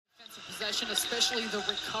possession, especially the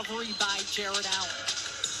recovery by Jared Allen.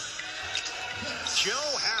 Joe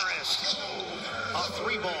Harris, a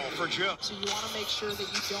 3-ball for Joe. So you want to make sure that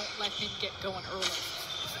you don't let him get going early.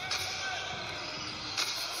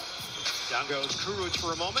 Down goes Kuruc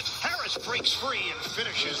for a moment. Harris breaks free and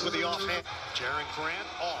finishes with the offhand. Jaren Grant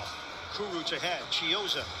off. Kuruc ahead.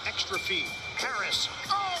 Chioza, extra feed. Harris,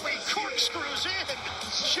 oh, he corkscrews in.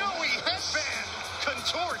 Joey headband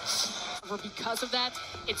contorts. Because of that,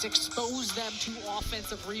 it's exposed them to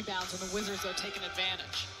offensive rebounds, and the Wizards are taking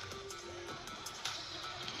advantage.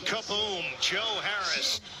 Kaboom, Joe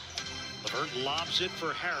Harris. Levert lobs it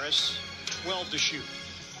for Harris. 12 to shoot.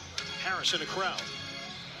 Harris in the crowd.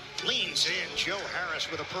 Leans in, Joe Harris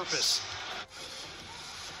with a purpose.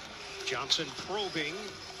 Johnson probing.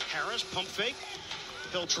 Harris, pump fake.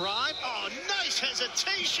 He'll drive. Oh, nice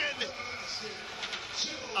hesitation.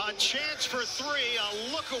 A chance for three.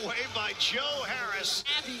 A look away by Joe Harris.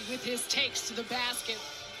 Happy with his takes to the basket.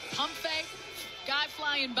 Pump fake, guy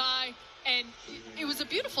flying by, and it was a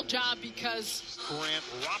beautiful job because... Grant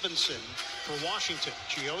Robinson for Washington.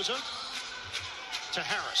 Chioza to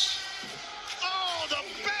Harris. Oh, the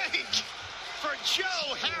bank for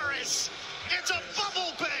Joe Harris. It's a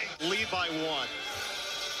bubble bank. Lead by 1.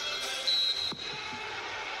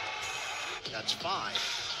 That's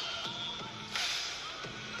 5.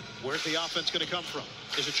 Where's the offense going to come from?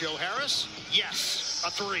 Is it Joe Harris? Yes,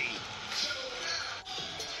 a 3.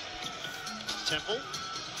 Temple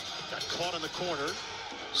got caught in the corner.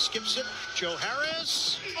 Skips it. Joe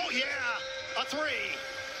Harris. Oh, yeah, a 3.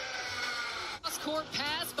 Cross-court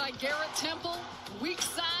pass by Garrett Temple. Weak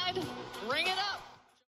side. Ring it up.